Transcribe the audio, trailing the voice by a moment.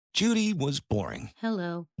Judy was boring.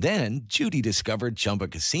 Hello. Then Judy discovered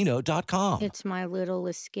ChumbaCasino.com. It's my little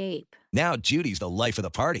escape. Now Judy's the life of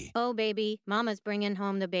the party. Oh, baby, mama's bringing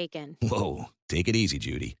home the bacon. Whoa, take it easy,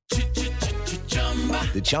 Judy.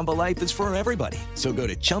 The Chumba life is for everybody. So go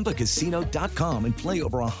to ChumbaCasino.com and play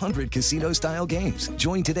over 100 casino-style games.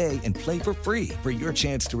 Join today and play for free for your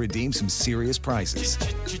chance to redeem some serious prizes.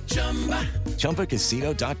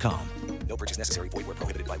 ChumbaCasino.com. No purchase necessary. Void where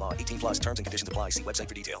prohibited by law. 18 plus terms and conditions apply. See website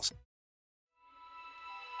for details.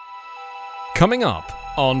 Coming up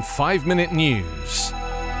on 5 Minute News.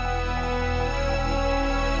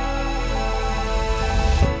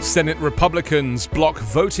 Senate Republicans block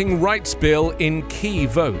voting rights bill in key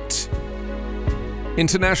vote.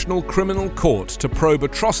 International Criminal Court to probe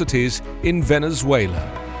atrocities in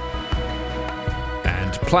Venezuela.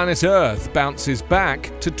 And planet Earth bounces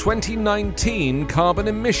back to 2019 carbon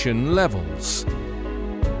emission levels.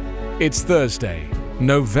 It's Thursday,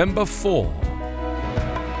 November 4.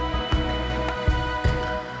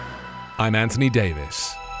 I'm Anthony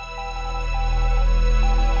Davis.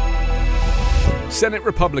 Senate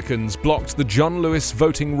Republicans blocked the John Lewis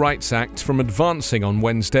Voting Rights Act from advancing on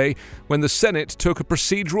Wednesday when the Senate took a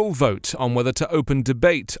procedural vote on whether to open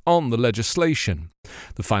debate on the legislation.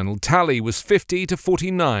 The final tally was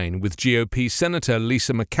 50-49, with GOP Senator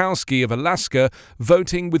Lisa Murkowski of Alaska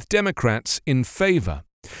voting with Democrats in favor.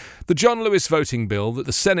 The John Lewis voting bill that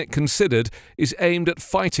the Senate considered is aimed at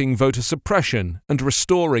fighting voter suppression and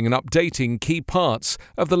restoring and updating key parts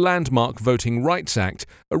of the landmark Voting Rights Act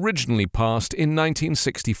originally passed in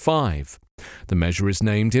 1965. The measure is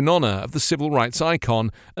named in honor of the civil rights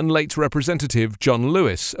icon and late Representative John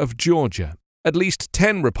Lewis of Georgia. At least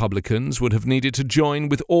 10 Republicans would have needed to join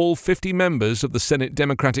with all 50 members of the Senate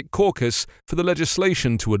Democratic Caucus for the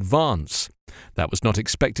legislation to advance. That was not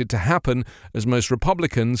expected to happen, as most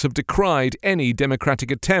Republicans have decried any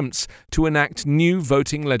Democratic attempts to enact new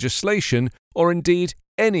voting legislation, or indeed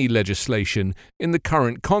any legislation, in the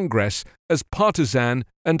current Congress as partisan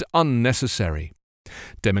and unnecessary.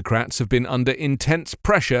 Democrats have been under intense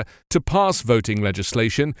pressure to pass voting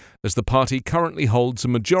legislation, as the party currently holds a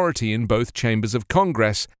majority in both chambers of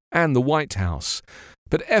Congress and the White House.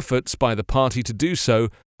 But efforts by the party to do so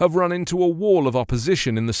have run into a wall of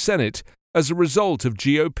opposition in the Senate as a result of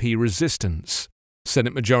GOP resistance.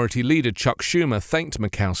 Senate Majority Leader Chuck Schumer thanked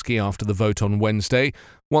Murkowski after the vote on Wednesday,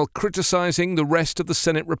 while criticizing the rest of the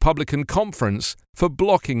Senate Republican Conference for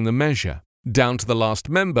blocking the measure. Down to the last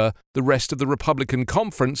member, the rest of the Republican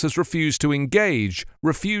Conference has refused to engage,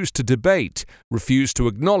 refused to debate, refused to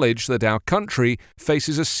acknowledge that our country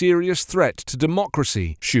faces a serious threat to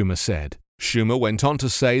democracy, Schumer said. Schumer went on to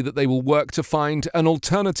say that they will work to find an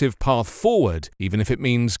alternative path forward, even if it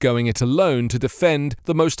means going it alone to defend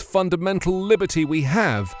the most fundamental liberty we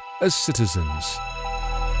have as citizens.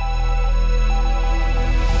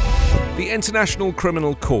 The International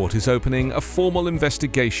Criminal Court is opening a formal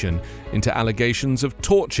investigation into allegations of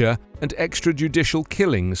torture and extrajudicial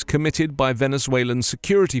killings committed by Venezuelan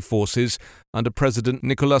security forces under President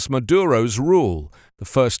Nicolas Maduro's rule, the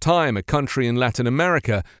first time a country in Latin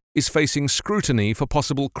America is facing scrutiny for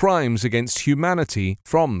possible crimes against humanity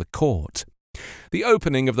from the court. The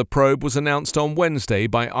opening of the probe was announced on Wednesday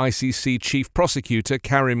by ICC Chief Prosecutor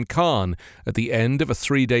Karim Khan at the end of a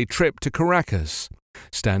 3-day trip to Caracas.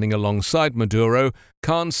 Standing alongside Maduro,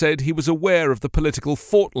 Khan said he was aware of the political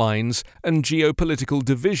fault lines and geopolitical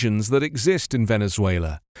divisions that exist in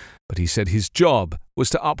Venezuela, but he said his job was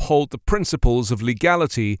to uphold the principles of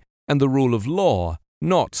legality and the rule of law,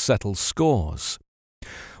 not settle scores.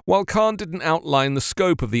 While Khan didn't outline the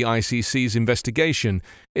scope of the ICC's investigation,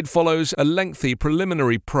 it follows a lengthy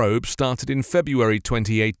preliminary probe started in February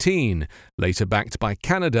 2018, later backed by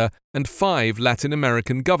Canada and 5 Latin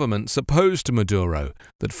American governments opposed to Maduro,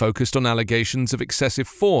 that focused on allegations of excessive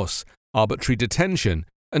force, arbitrary detention,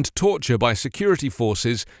 and torture by security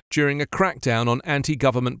forces during a crackdown on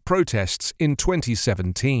anti-government protests in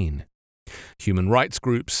 2017. Human rights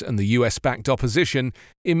groups and the US-backed opposition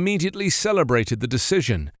immediately celebrated the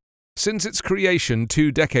decision. Since its creation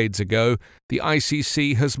 2 decades ago, the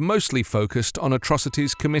ICC has mostly focused on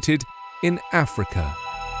atrocities committed in Africa.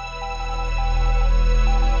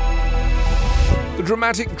 The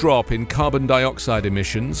dramatic drop in carbon dioxide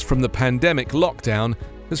emissions from the pandemic lockdown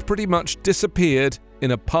has pretty much disappeared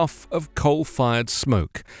in a puff of coal-fired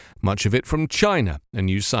smoke, much of it from China, a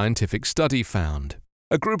new scientific study found.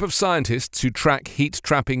 A group of scientists who track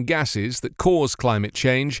heat-trapping gases that cause climate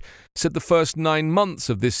change said the first 9 months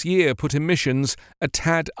of this year put emissions a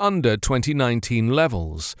tad under 2019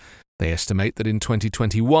 levels. They estimate that in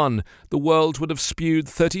 2021, the world would have spewed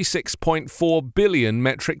 36.4 billion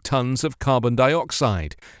metric tons of carbon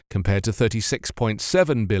dioxide, compared to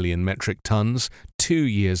 36.7 billion metric tons 2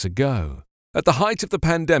 years ago. At the height of the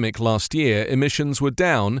pandemic last year, emissions were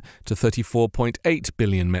down to 34.8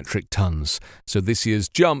 billion metric tons, so this year's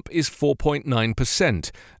jump is 4.9%,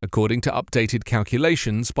 according to updated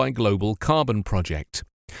calculations by Global Carbon Project.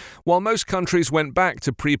 While most countries went back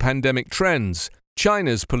to pre-pandemic trends,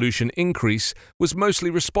 China's pollution increase was mostly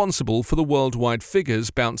responsible for the worldwide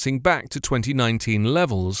figures bouncing back to 2019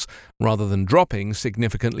 levels, rather than dropping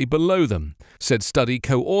significantly below them, said study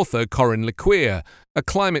co-author Corinne Le Quire, a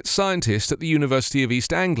climate scientist at the University of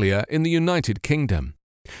East Anglia in the United Kingdom.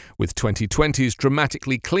 With 2020's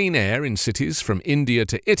dramatically clean air in cities from India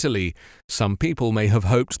to Italy, some people may have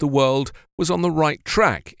hoped the world was on the right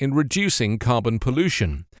track in reducing carbon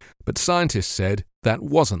pollution, but scientists said that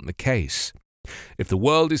wasn't the case. If the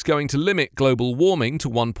world is going to limit global warming to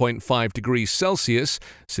 1.5 degrees Celsius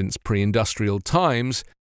since pre-industrial times,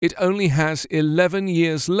 it only has 11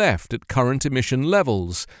 years left at current emission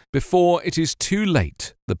levels before it is too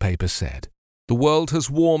late, the paper said. The world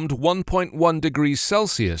has warmed 1.1 degrees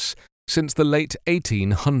Celsius since the late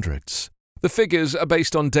 1800s. The figures are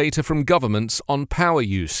based on data from governments on power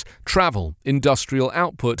use, travel, industrial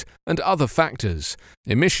output, and other factors.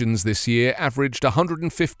 Emissions this year averaged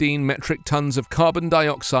 115 metric tons of carbon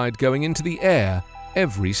dioxide going into the air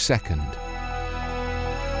every second.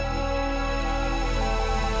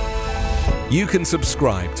 You can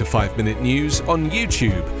subscribe to 5 Minute News on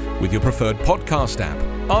YouTube with your preferred podcast app.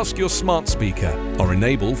 Ask your smart speaker or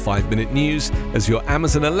enable 5 Minute News as your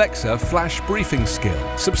Amazon Alexa flash briefing skill.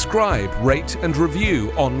 Subscribe, rate and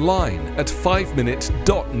review online at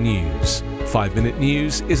 5minute.news. 5 Minute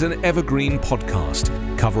News is an evergreen podcast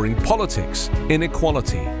covering politics,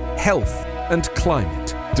 inequality, health and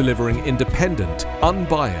climate, delivering independent,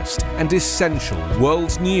 unbiased and essential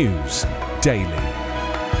world news daily.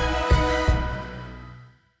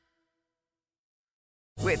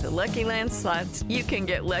 With the Lucky Land Slots, you can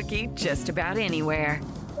get lucky just about anywhere.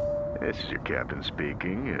 This is your captain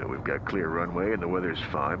speaking. We've got clear runway and the weather's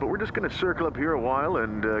fine, but we're just going to circle up here a while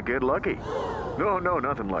and get lucky. No,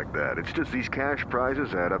 nothing like that. It's just these cash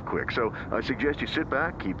prizes add up quick. So I suggest you sit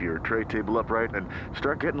back, keep your tray table upright, and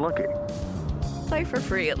start getting lucky. Play for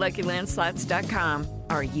free at LuckyLandSlots.com.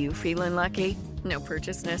 Are you feeling lucky? No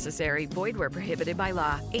purchase necessary. Void where prohibited by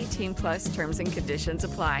law. 18+ terms and conditions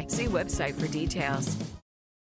apply. See website for details.